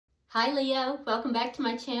Hi Leo, welcome back to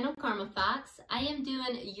my channel, Karma Fox. I am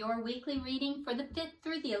doing your weekly reading for the 5th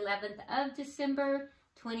through the 11th of December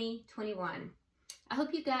 2021. I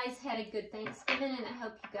hope you guys had a good Thanksgiving and I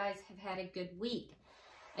hope you guys have had a good week.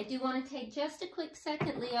 I do want to take just a quick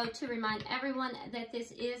second, Leo, to remind everyone that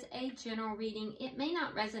this is a general reading. It may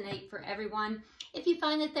not resonate for everyone. If you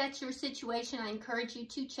find that that's your situation, I encourage you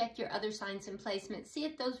to check your other signs and placements. See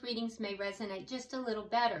if those readings may resonate just a little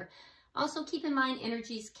better. Also, keep in mind,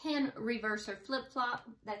 energies can reverse or flip-flop.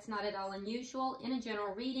 That's not at all unusual in a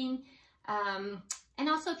general reading. And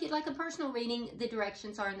also, if you'd like a personal reading, the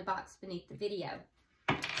directions are in the box beneath the video.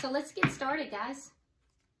 So let's get started, guys.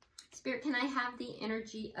 Spirit, can I have the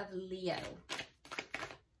energy of Leo?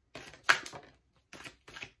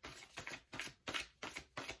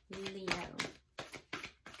 Leo.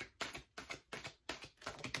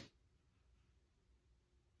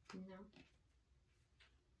 No.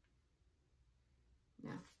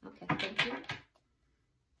 No. Okay, thank you.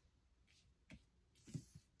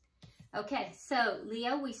 Okay, so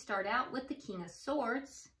Leo, we start out with the King of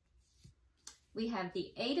Swords. We have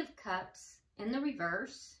the Eight of Cups in the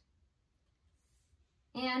reverse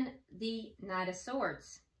and the Knight of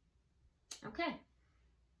Swords. Okay.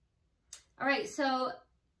 All right, so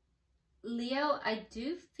Leo, I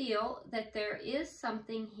do feel that there is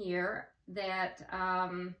something here that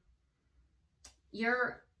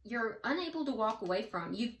you're unable to walk away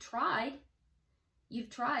from. You've tried.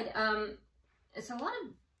 It's a lot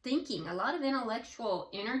of thinking, a lot of intellectual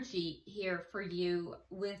energy here for you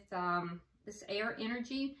with this air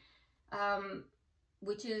energy,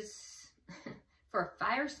 which is for a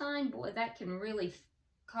fire sign, boy, that can really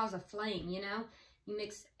cause a flame, you know? You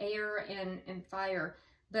mix air and fire.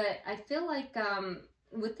 But I feel like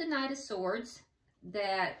with the Knight of Swords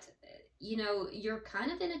that, you know, you're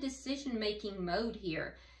kind of in a decision-making mode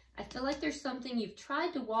here. I feel like there's something you've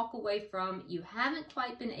tried to walk away from. You haven't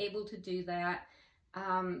quite been able to do that.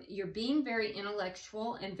 You're being very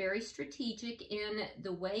intellectual and very strategic in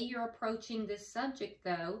the way you're approaching this subject,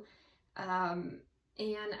 though. And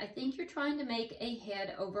I think you're trying to make a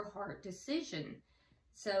head over heart decision.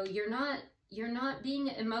 So you're not being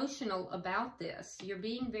emotional about this. You're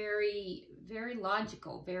being very, very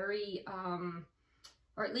logical, very,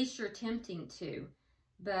 or at least you're attempting to.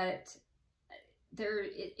 But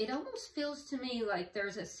it almost feels to me like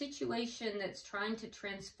there's a situation that's trying to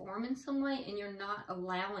transform in some way and you're not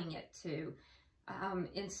allowing it to,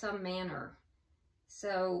 in some manner.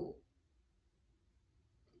 So,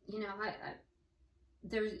 you know,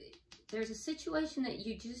 there's a situation that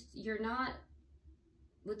you're not,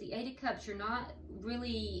 with the Eight of Cups, you're not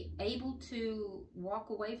really able to walk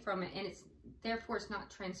away from it, and therefore it's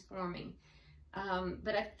not transforming.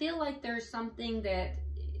 But I feel like there's something that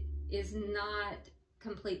is not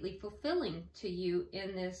completely fulfilling to you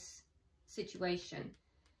in this situation.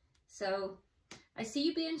 So I see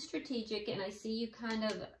you being strategic, and I see you kind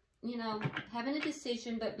of, you know, having a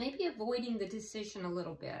decision, but maybe avoiding the decision a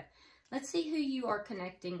little bit. Let's see who you are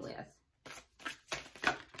connecting with.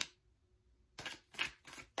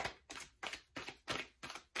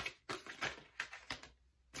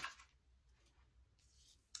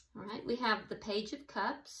 All right, we have the Page of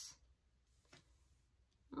Cups.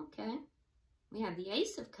 Okay, we have the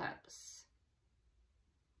Ace of Cups.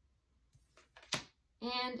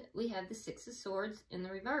 And we have the Six of Swords in the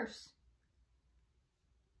reverse.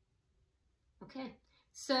 Okay.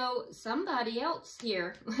 So somebody else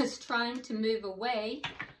here was trying to move away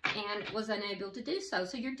and was unable to do so.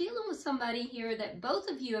 So you're dealing with somebody here that both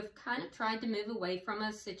of you have kind of tried to move away from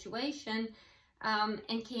a situation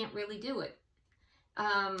and can't really do it.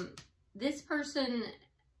 This person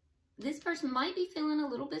might be feeling a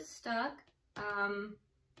little bit stuck,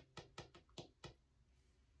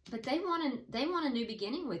 but they want a new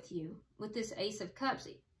beginning with you, with this Ace of Cups,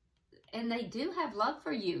 and they do have love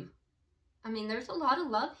for you. I mean, there's a lot of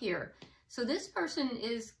love here. So this person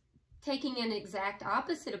is taking an exact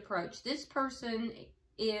opposite approach. This person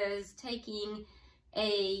is taking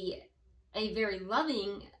a very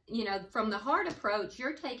loving, you know, from the heart approach.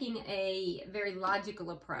 You're taking a very logical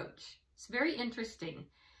approach. It's very interesting.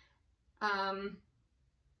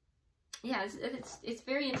 Yeah, it's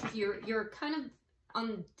very interesting. You're kind of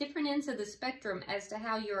on different ends of the spectrum as to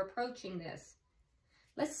how you're approaching this.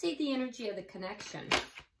 Let's see the energy of the connection.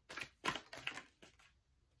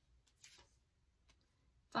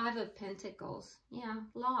 Five of Pentacles. Yeah,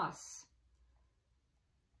 loss.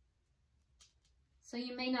 So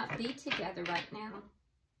you may not be together right now.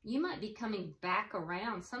 You might be coming back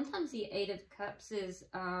around. Sometimes the Eight of Cups is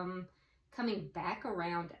coming back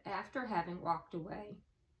around after having walked away.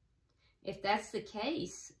 If that's the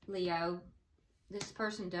case, Leo, this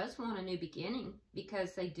person does want a new beginning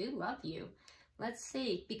because they do love you. Let's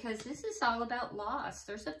see, because this is all about loss.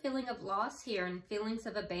 There's a feeling of loss here and feelings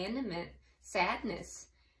of abandonment, sadness.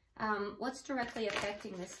 What's directly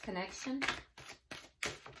affecting this connection?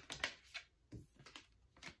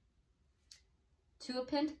 Two of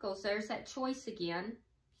Pentacles, there's that choice again.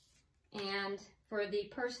 And for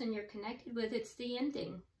the person you're connected with, it's the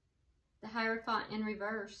ending. The Hierophant in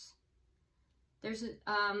reverse. There's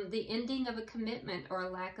the ending of a commitment or a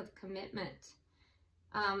lack of commitment.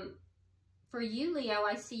 For you, Leo,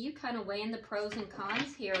 I see you kind of weighing the pros and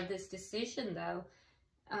cons here of this decision, though.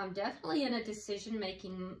 Definitely in a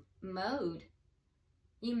decision-making mode.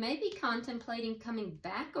 You may be contemplating coming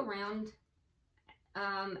back around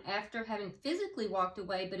after having physically walked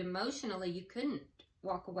away, but emotionally you couldn't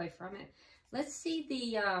walk away from it. Let's see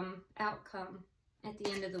the outcome at the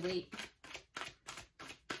end of the week.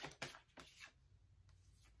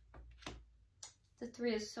 The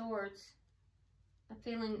Three of Swords. I'm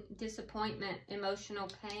feeling disappointment, emotional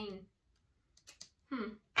pain.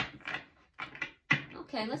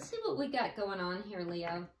 Okay, let's see what we got going on here,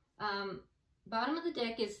 Leo. Bottom of the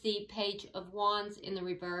deck is the Page of Wands in the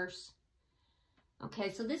reverse.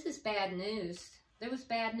 Okay, so this is bad news. There was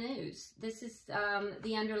bad news. This is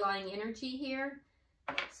the underlying energy here.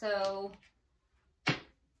 So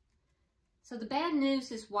the bad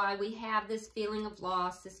news is why we have this feeling of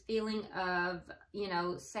loss, this feeling of, you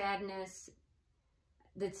know, sadness,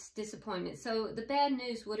 this disappointment. So the bad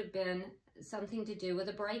news would have been something to do with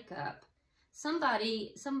a breakup.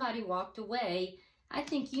 Somebody walked away. I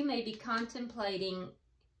think you may be contemplating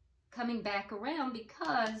coming back around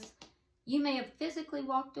because you may have physically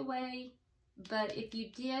walked away, but if you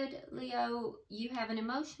did, Leo, you haven't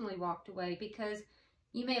emotionally walked away because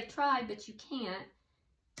you may have tried, but you can't.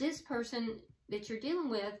 This person that you're dealing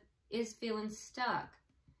with is feeling stuck,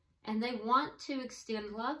 and they want to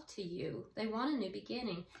extend love to you. They want a new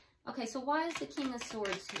beginning. Okay, so why is the King of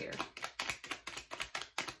Swords here?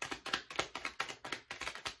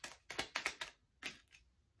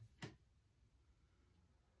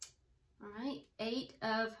 All right, Eight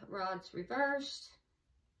of Rods reversed,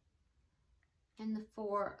 and the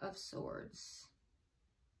Four of Swords.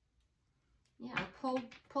 Yeah,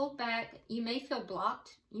 pulled back. You may feel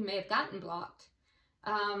blocked. You may have gotten blocked.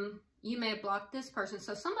 You may have blocked this person.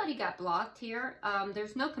 So somebody got blocked here.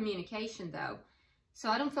 There's no communication, though. So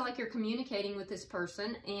I don't feel like you're communicating with this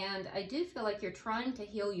person. And I do feel like you're trying to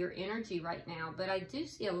heal your energy right now. But I do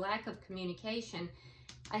see a lack of communication.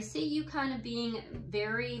 I see you kind of being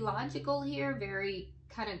very logical here. Very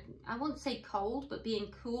kind of, I won't say cold, but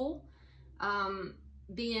being cool.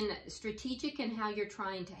 Being strategic in how you're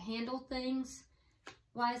trying to handle things.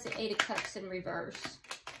 Why is the Eight of Cups in reverse?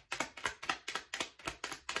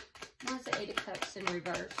 Why is the Eight of Cups in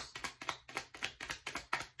reverse?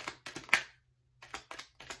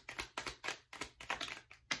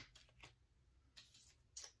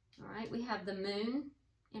 All right, we have the Moon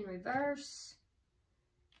in reverse.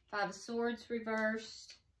 Five of Swords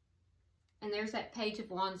reversed. And there's that Page of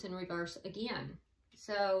Wands in reverse again.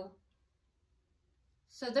 So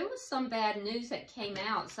there was some bad news that came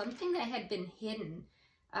out, something that had been hidden.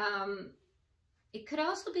 It could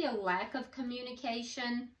also be a lack of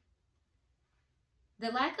communication.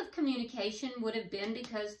 The lack of communication would have been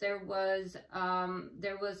because there was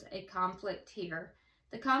a conflict here.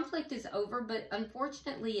 The conflict is over, but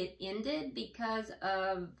unfortunately it ended because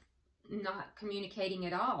of not communicating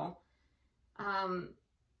at all.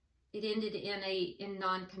 It ended in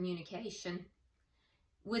non-communication.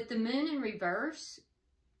 With the Moon in reverse,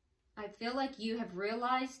 I feel like you have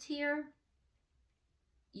realized here,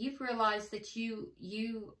 you've realized that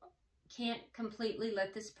you can't completely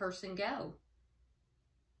let this person go.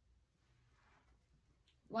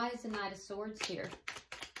 Why is the Knight of Swords here?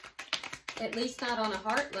 At least not on a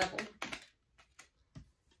heart level.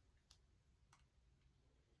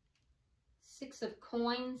 Six of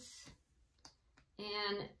Coins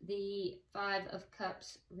and the Five of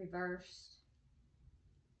Cups reversed.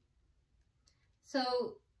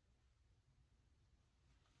 So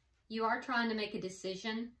you are trying to make a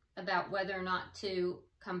decision about whether or not to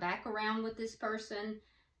come back around with this person.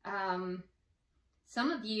 Some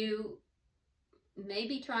of you may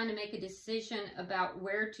be trying to make a decision about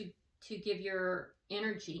where to give your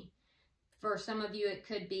energy. For some of you, it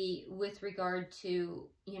could be with regard to,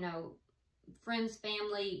 you know, friends,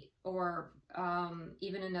 family, or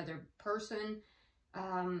even another person.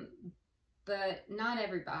 But not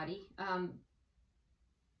everybody.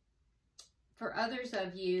 For others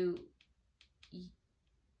of you,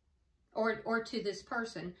 or to this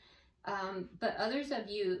person, but others of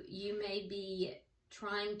you, you may be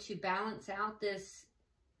trying to balance out this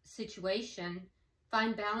situation,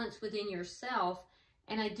 find balance within yourself.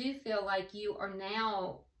 And I do feel like you are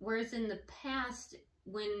now, whereas in the past,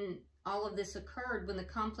 when all of this occurred, when the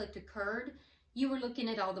conflict occurred, you were looking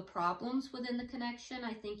at all the problems within the connection.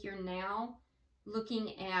 I think you're now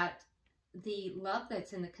looking at the love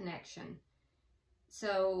that's in the connection.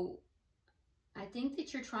 So I think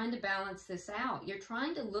that you're trying to balance this out. You're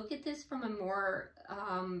trying to look at this from a more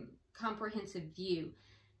comprehensive view.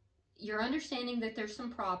 You're understanding that there's some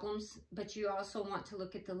problems, but you also want to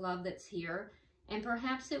look at the love that's here. And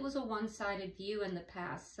perhaps it was a one-sided view in the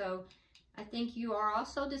past. So I think you are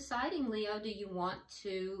also deciding, Leo, do you want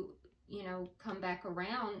to, you know, come back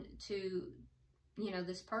around to, you know,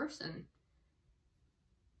 this person?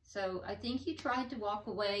 So I think you tried to walk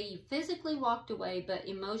away. You physically walked away, but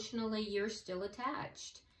emotionally you're still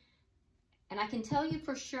attached. And I can tell you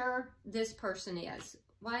for sure this person is.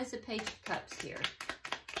 Why is the Page of Cups here?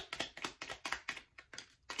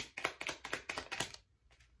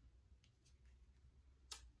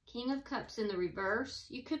 King of Cups in the reverse.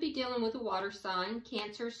 You could be dealing with a water sign,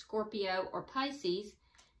 Cancer, Scorpio, or Pisces.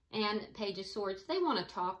 And Page of Swords, they want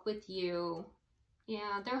to talk with you.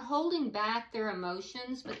 Yeah, they're holding back their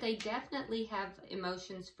emotions, but they definitely have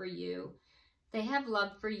emotions for you. They have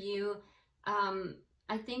love for you.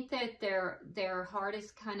 I think that their heart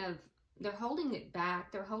is kind of, they're holding it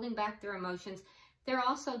back. They're holding back their emotions. They're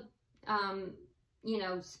also, you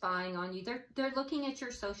know, spying on you. They're looking at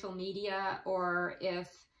your social media, or if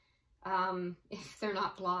they're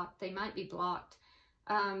not blocked, they might be blocked.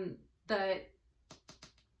 But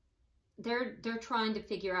they're trying to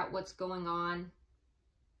figure out what's going on.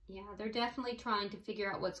 Yeah, they're definitely trying to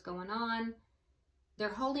figure out what's going on. They're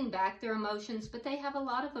holding back their emotions, but they have a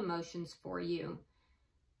lot of emotions for you.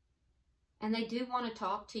 And they do want to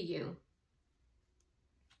talk to you.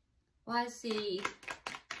 Why is the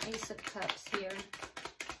Ace of Cups here?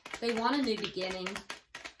 They want a new beginning.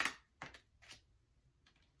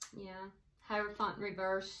 Yeah, Hierophant in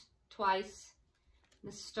reverse twice.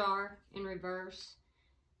 The Star in reverse.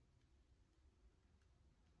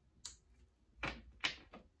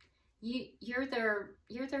 You're their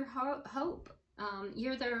hope.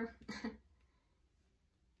 You're their.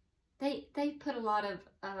 They put a lot of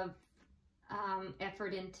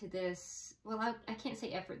effort into this. Well, I can't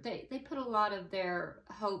say effort. They put a lot of their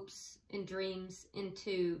hopes and dreams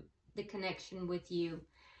into the connection with you.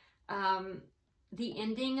 The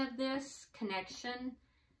ending of this connection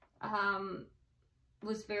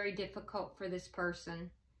was very difficult for this person.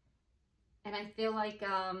 And I feel like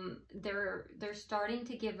they're starting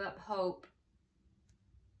to give up hope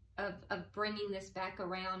of bringing this back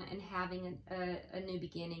around and having a new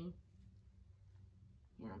beginning.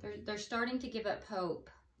 Yeah, they're starting to give up hope.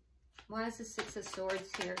 Why is the Six of Swords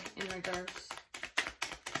here in reverse?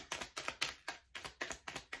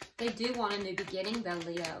 They do want a new beginning though,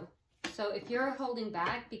 Leo. So if you're holding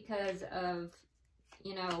back because of,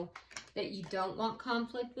 you know, that you don't want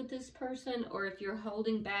conflict with this person, or if you're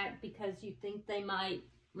holding back because you think they might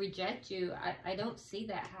reject you, I don't see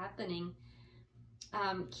that happening.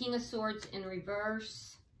 King of Swords in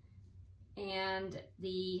reverse, and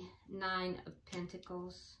the Nine of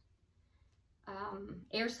Pentacles.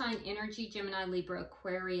 Air sign energy, Gemini, Libra,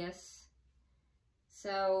 Aquarius.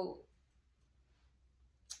 So,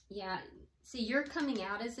 yeah, see, you're coming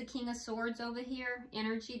out as the King of Swords over here,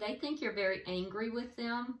 energy. They think you're very angry with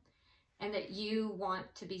them, and that you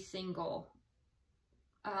want to be single.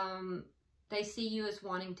 They see you as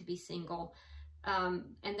wanting to be single.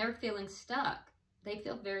 And they're feeling stuck. They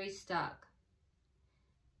feel very stuck.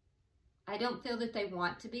 I don't feel that they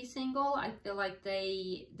want to be single. I feel like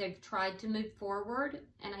they've tried to move forward.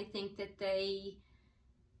 And I think that they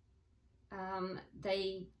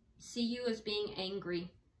see you as being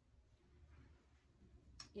angry.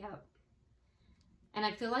 Yep. And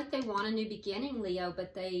I feel like they want a new beginning, Leo,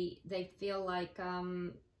 but they feel like,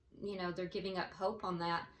 you know, they're giving up hope on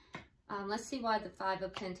that. Let's see why the Five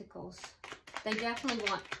of Pentacles. They definitely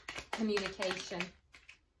want communication.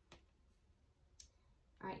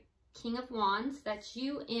 All right, King of Wands. That's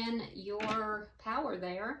you in your power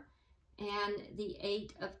there. And the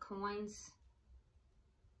Eight of Coins.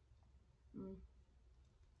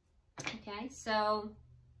 Okay, so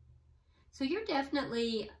you're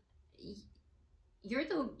definitely... You're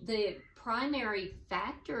the primary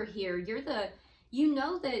factor here. You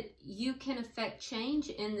know that you can affect change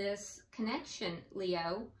in this connection,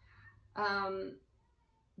 Leo.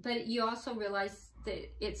 But you also realize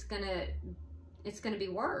that it's gonna be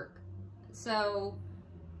work. So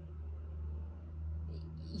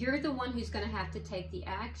you're the one who's gonna have to take the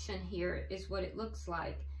action here, is what it looks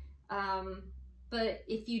like. But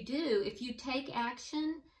if you do, if you take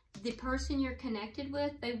action, the person you're connected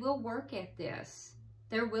with, they will work at this.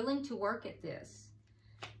 They're willing to work at this.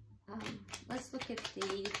 Let's look at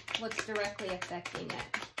what's directly affecting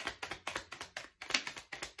it.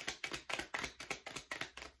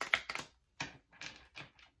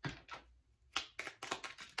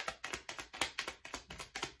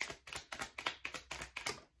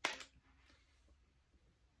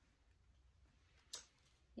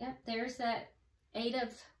 Yep, there's that 8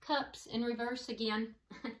 of Cups in reverse again.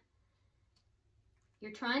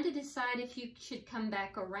 You're trying to decide if you should come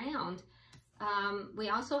back around. We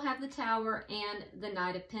also have the Tower and the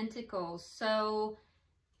Knight of Pentacles. So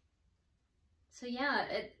yeah,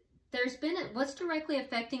 there's been, what's directly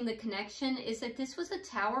affecting the connection is that this was a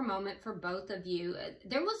Tower moment for both of you.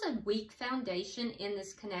 There was a weak foundation in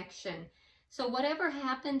this connection. So whatever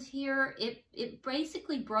happened here, it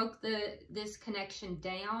basically broke this connection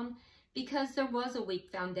down because there was a weak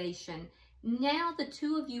foundation. Now the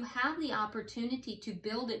two of you have the opportunity to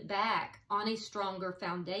build it back on a stronger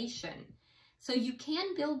foundation. So you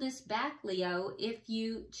can build this back, Leo, if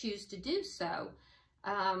you choose to do so.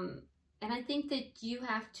 And I think that you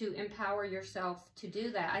have to empower yourself to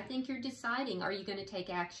do that. I think you're deciding, are you going to take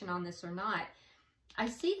action on this or not? I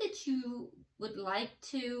see that you would like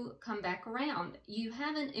to come back around. You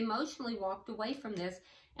haven't emotionally walked away from this.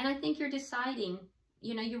 And I think you're deciding,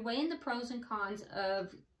 you know, you're weighing the pros and cons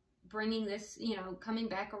of bringing this, you know, coming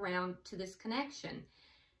back around to this connection.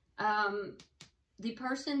 The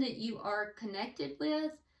person that you are connected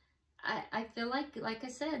with, I feel like I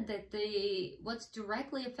said, that what's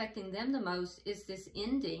directly affecting them the most is this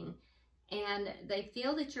ending. And they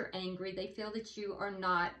feel that you're angry. They feel that you are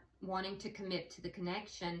not wanting to commit to the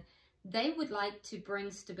connection. They would like to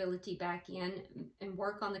bring stability back in and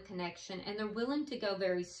work on the connection. And they're willing to go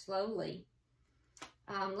very slowly.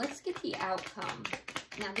 Let's get the outcome.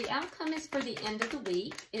 Now, the outcome is for the end of the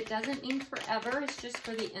week. It doesn't mean forever. It's just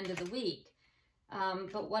for the end of the week.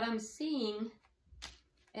 But what I'm seeing,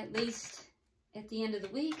 at least at the end of the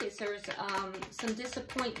week, is there's some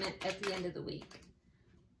disappointment at the end of the week.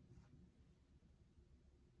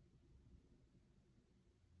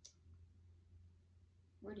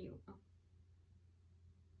 Where do you... Oh.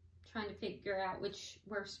 Trying to figure out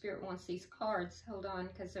where Spirit wants these cards. Hold on,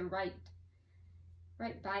 because they're right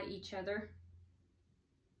by each other.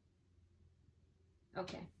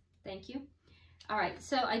 Okay, thank you. All right,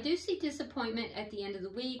 so I do see disappointment at the end of the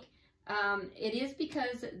week. It is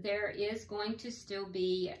because there is going to still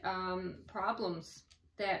be problems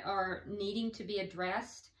that are needing to be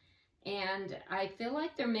addressed. And I feel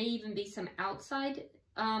like there may even be some outside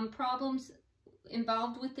problems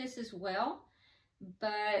involved with this as well.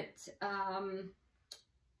 But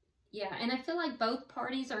yeah, and I feel like both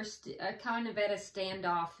parties are kind of at a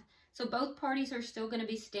standoff. So both parties are still going to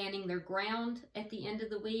be standing their ground at the end of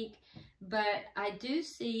the week. But I do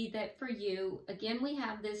see that for you, again, we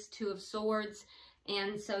have this 2 of Swords.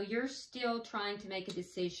 And so you're still trying to make a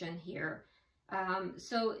decision here.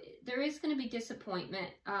 So there is going to be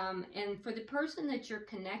disappointment. And for the person that you're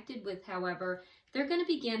connected with, however, they're going to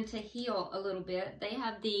begin to heal a little bit. They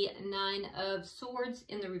have the 9 of Swords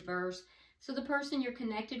in the reverse. So the person you're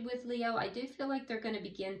connected with, Leo, I do feel like they're going to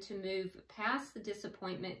begin to move past the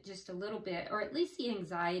disappointment just a little bit, or at least the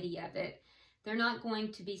anxiety of it. They're not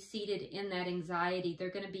going to be seated in that anxiety. They're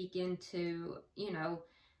going to begin to, you know,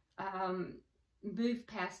 move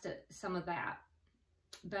past some of that.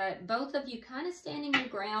 But both of you kind of standing your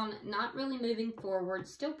ground, not really moving forward,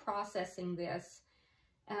 still processing this.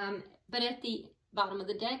 But at the bottom of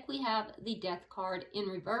the deck, we have the Death card in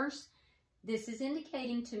reverse. This is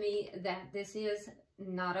indicating to me that this is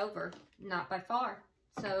not over, not by far.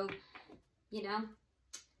 So, you know,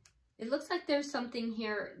 it looks like there's something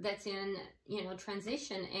here that's in, you know,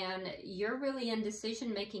 transition, and you're really in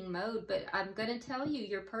decision-making mode. But I'm going to tell you,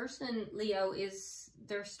 your person, Leo,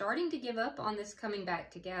 they're starting to give up on this coming back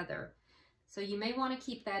together. So you may want to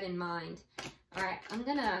keep that in mind. All right, I'm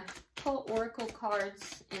going to pull oracle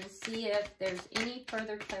cards and see if there's any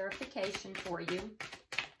further clarification for you.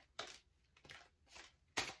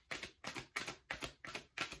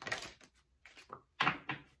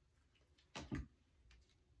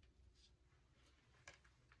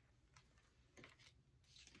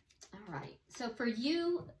 So for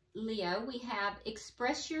you, Leo, we have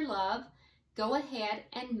express your love, go ahead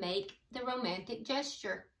and make the romantic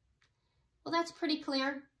gesture. Well, that's pretty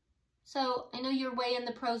clear. So I know you're weighing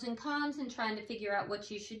the pros and cons and trying to figure out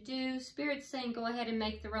what you should do. Spirit's saying go ahead and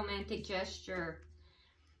make the romantic gesture.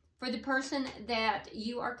 For the person that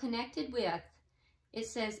you are connected with, it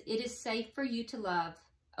says it is safe for you to love.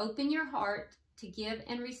 Open your heart to give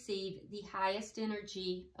and receive the highest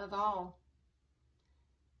energy of all.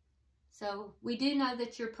 So we do know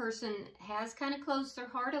that your person has kind of closed their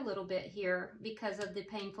heart a little bit here because of the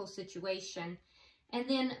painful situation. And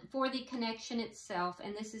then for the connection itself,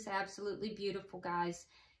 and this is absolutely beautiful, guys,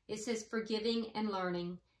 it says forgiving and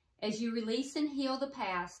learning. As you release and heal the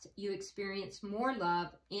past, you experience more love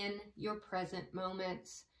in your present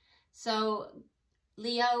moments. So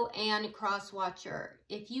Leo and Cross Watcher,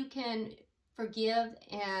 if you can forgive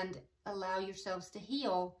and allow yourselves to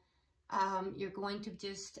heal, you're going to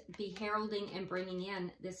just be heralding and bringing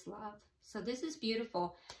in this love. So this is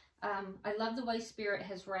beautiful. I love the way Spirit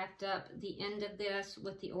has wrapped up the end of this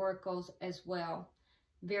with the oracles as well.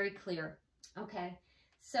 Very clear. Okay,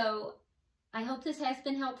 so I hope this has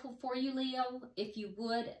been helpful for you, Leo. If you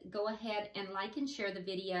would, go ahead and like and share the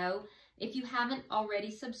video. If you haven't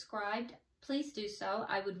already subscribed, please do so.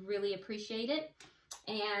 I would really appreciate it.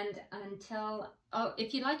 And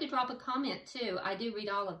if you'd like to drop a comment too, I do read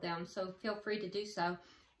all of them, so feel free to do so.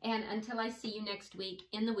 And until I see you next week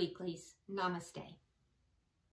in the weeklies, namaste.